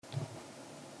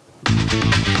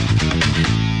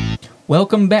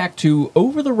Welcome back to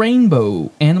Over the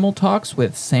Rainbow, Animal Talks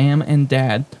with Sam and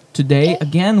Dad. Today,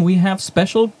 again, we have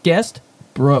special guest,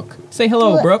 Brooke. Say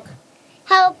hello, Brooke.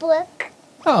 Hello, Brooke.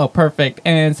 Oh, perfect.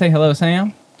 And say hello,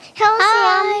 Sam.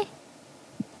 Hello,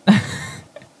 Sam.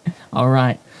 All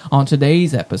right. On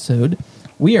today's episode,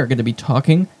 we are going to be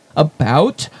talking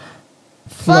about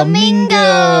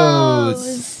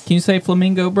flamingos. Can you say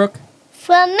flamingo, Brooke?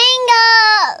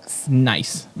 Flamingos.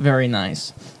 Nice. Very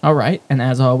nice. All right. And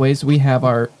as always, we have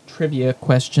our trivia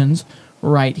questions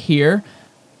right here.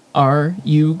 Are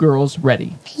you girls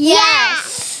ready?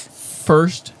 Yes.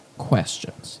 First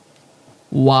questions.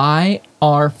 Why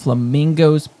are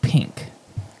flamingos pink?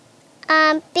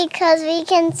 Because we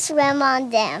can swim on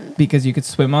them. Because you could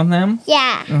swim on them?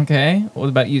 Yeah. Okay. What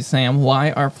about you, Sam?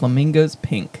 Why are flamingos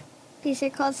pink? Because they're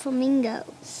called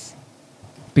flamingos.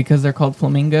 Because they're called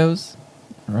flamingos?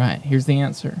 All right. Here's the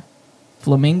answer.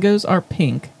 Flamingos are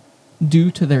pink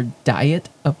due to their diet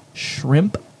of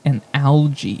shrimp and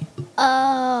algae.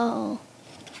 Oh.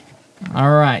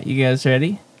 All right. You guys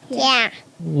ready? Yeah.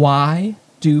 Why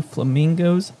do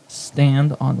flamingos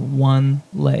stand on one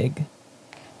leg?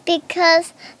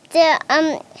 Because their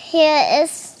hair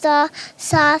is so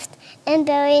soft and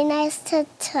very nice to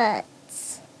touch.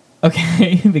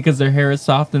 Okay, because their hair is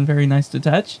soft and very nice to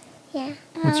touch? Yeah.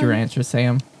 What's your answer,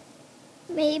 Sam?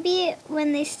 Maybe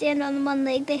when they stand on one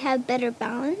leg, they have better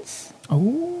balance.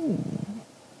 Oh,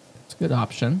 that's a good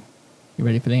option. You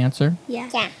ready for the answer?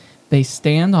 Yeah. Yeah. They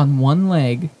stand on one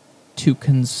leg to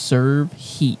conserve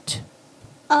heat.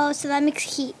 Oh, so that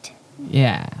makes heat.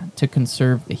 Yeah, to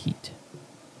conserve the heat.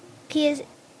 Because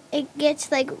it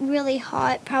gets like really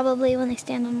hot probably when they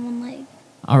stand on one leg.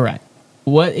 All right.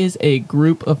 What is a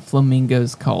group of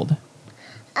flamingos called?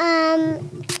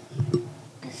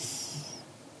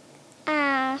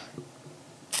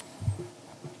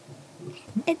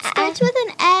 It starts with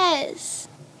an S.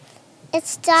 It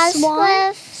starts Swan?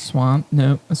 with Swan?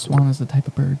 No, a swan is a type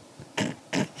of bird.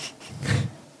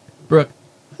 Brooke,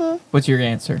 what's your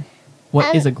answer?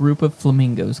 What is a group of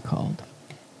flamingos called?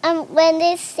 when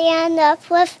they stand up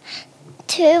with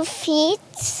 2 feet,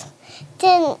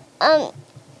 then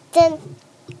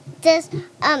there's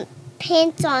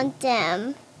paint on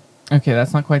them. Okay,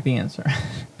 that's not quite the answer.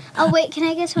 Oh, wait, can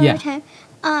I guess one Yeah. more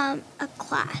time? A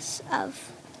class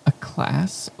of... A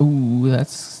class? Ooh,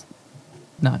 that's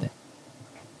not it.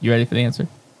 You ready for the answer?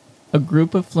 A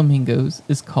group of flamingos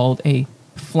is called a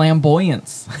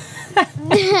flamboyance.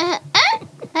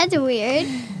 That's weird.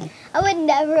 I would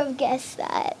never have guessed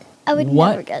that. I would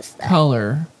never guess that. What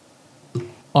color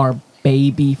are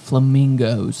baby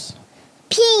flamingos?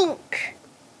 Pink.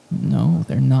 No,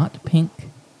 they're not pink.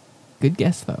 Good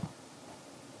guess, though.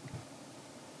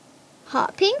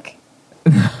 Hot pink?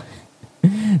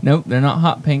 Nope, they're not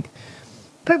hot pink.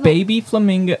 Purple. Baby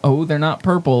flamingo. Oh, they're not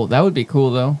purple. That would be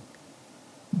cool, though.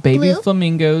 Baby Blue?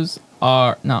 flamingos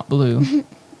are not blue.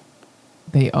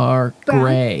 They are Brown?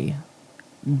 gray.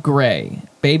 Gray.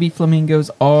 Baby flamingos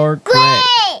are gray.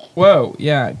 Gray. Whoa,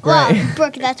 yeah, gray. Wow,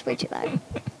 Brooke, that's way too loud.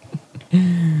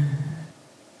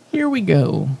 Here we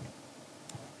go.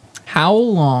 How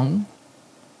long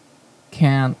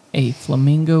can a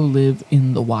flamingo live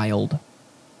in the wild?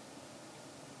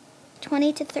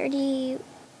 20 to 30 days?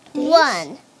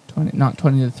 1. 20, not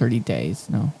 20 to 30 days,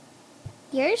 no.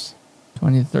 Years?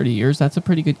 20 to 30 years, that's a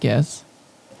pretty good guess.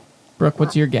 Brooke,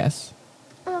 what's your guess?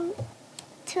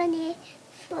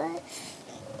 24,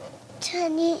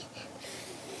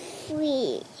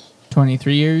 23.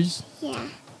 23 years? Yeah.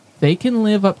 They can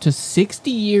live up to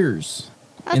 60 years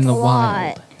That's in the a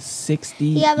lot. wild. 60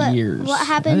 Yeah, but years. what That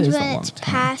happens is a when long it's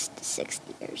time. past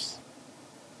 60 years?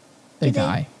 They do they-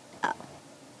 die. Oh.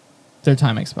 Their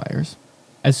time expires.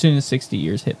 As soon as 60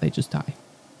 years hit, they just die.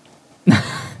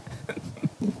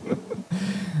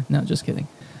 No, just kidding.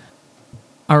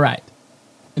 All right.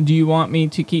 Do you want me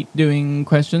to keep doing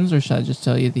questions, or should I just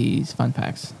tell you these fun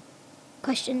facts?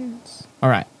 Questions. All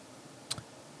right.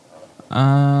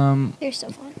 They're so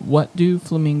fun. What do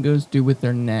flamingos do with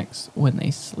their necks when they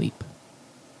sleep?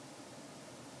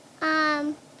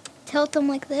 Tilt them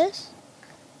like this?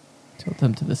 Tilt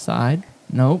them to the side?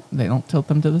 Nope, they don't tilt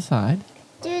them to the side.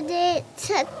 Do they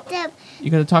tuck them? You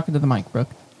gotta talk into the mic, Brooke.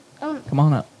 Come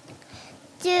on up.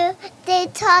 Do they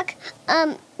talk?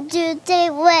 Do they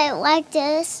wear like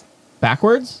this?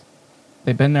 Backwards?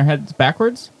 They bend their heads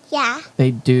backwards? Yeah.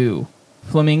 They do.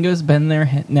 Flamingos bend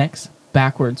their necks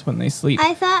backwards when they sleep.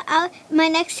 I thought my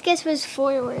next guess was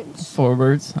forwards.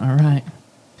 Forwards, all right.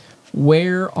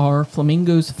 Where are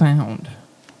flamingos found?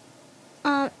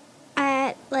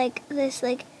 At like this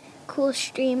cool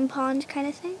stream pond kind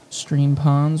of thing Stream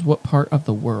ponds. What part of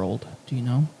the world do you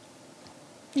know?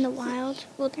 in the wild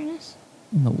wilderness.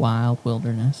 In the wild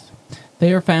wilderness.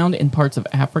 They are found in parts of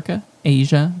Africa,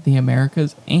 Asia, the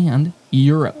Americas, and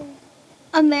Europe.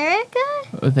 America?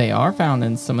 They are found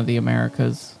in some of the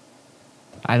Americas.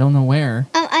 I don't know where.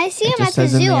 I see It them just at the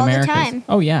says in zoo all the Americas. time.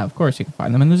 Oh yeah, of course you can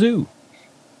find them in the zoo.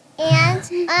 And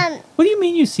What do you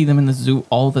mean you see them in the zoo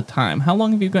all the time? How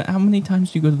long have you got? How many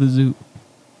times do you go to the zoo?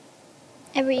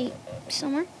 Every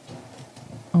summer.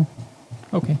 Oh,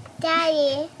 okay.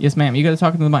 Daddy, Yes, ma'am. You got to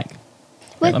talk into the mic. Here,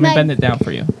 With let me my- bend it down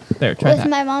for you. There, try With that.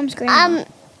 my mom's grandma.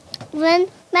 when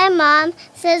my mom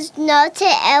says no to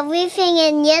everything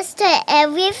and yes to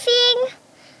everything,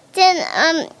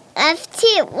 then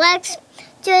FT likes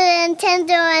to the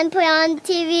Nintendo and put on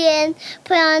TV and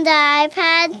put on the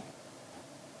iPad.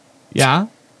 Yeah.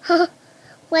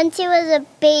 When she was a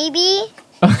baby,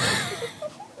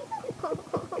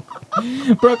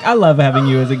 Brooke, I love having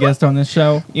you as a guest on this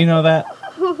show. You know that?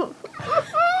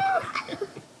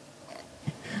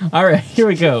 All right, here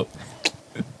we go.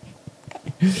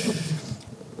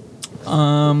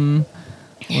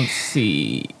 Let's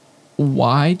see.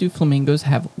 Why do flamingos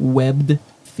have webbed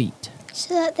feet?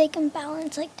 So that they can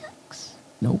balance like ducks.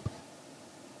 Nope.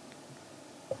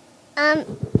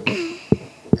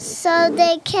 so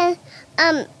they can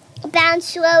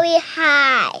bounce really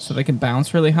high. So they can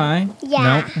bounce really high?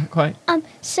 Yeah. Nope, not quite.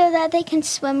 So that they can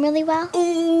swim really well.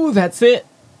 Ooh, that's it.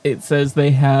 It says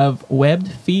they have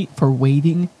webbed feet for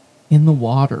wading in the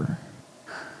water.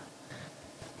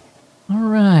 All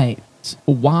right.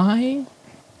 Why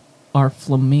are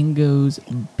flamingos'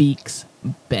 beaks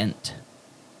bent?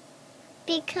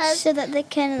 Because So that they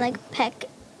can like peck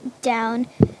down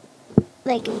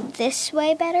like this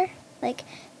way better. Like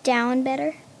down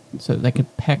better. So they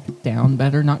could peck down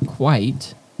better? Not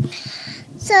quite.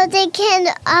 so they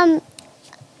can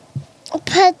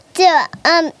put the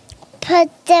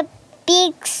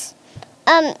beaks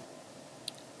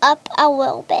up a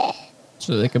little bit.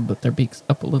 So they can put their beaks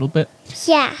up a little bit.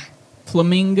 Yeah.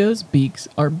 Flamingos' beaks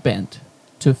are bent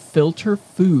to filter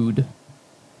food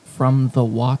from the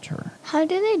water How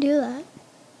do they do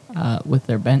that? with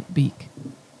their bent beak.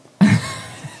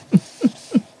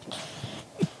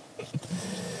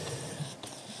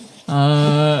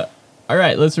 All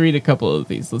right, let's read a couple of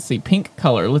these. Let's see. Pink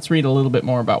color. Let's read a little bit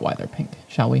more about why they're pink,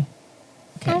 shall we?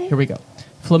 Okay, here we go.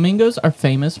 Flamingos are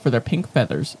famous for their pink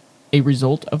feathers, a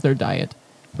result of their diet.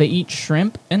 They eat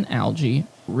shrimp and algae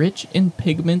rich in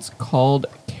pigments called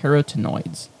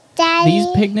carotenoids. Daddy.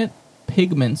 These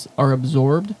pigments are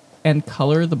absorbed and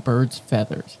color the bird's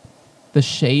feathers. The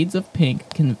shades of pink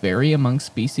can vary among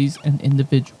species and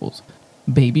individuals.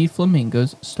 Baby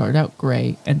flamingos start out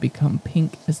gray and become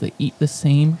pink as they eat the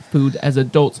same food as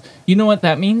adults. You know what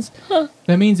that means?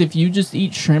 That means if you just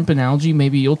eat shrimp and algae,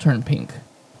 maybe you'll turn pink.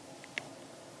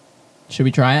 Should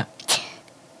we try it?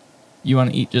 You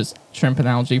want to eat just shrimp and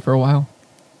algae for a while?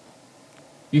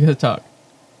 You gotta talk.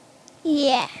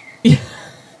 Yeah.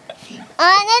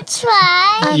 Wanna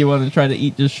try? You want to try to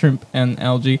eat just shrimp and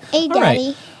algae? Hey, All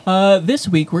right. Daddy. This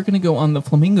week, we're going to go on the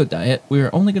flamingo diet.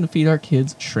 We're only going to feed our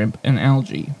kids shrimp and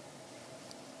algae.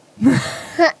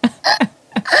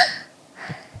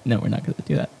 No, we're not going to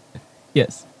do that.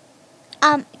 Yes.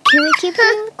 Can we keep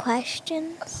doing the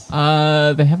questions?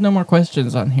 They have no more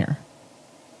questions on here.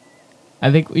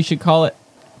 I think we should call it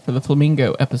for the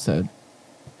flamingo episode.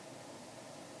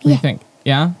 What do you think?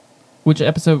 Yeah? Which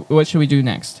episode, what should we do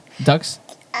next? Ducks?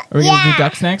 Are we going to do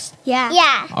ducks next? Yeah.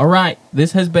 Yeah. All right,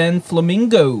 this has been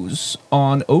Flamingos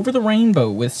on Over the Rainbow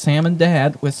with Sam and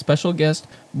Dad with special guest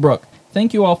Brooke.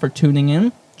 Thank you all for tuning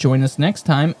in. Join us next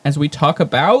time as we talk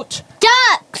about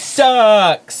Ducks!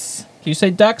 ducks. Can you say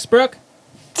ducks, Brooke?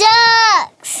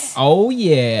 Ducks. Oh,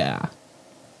 yeah.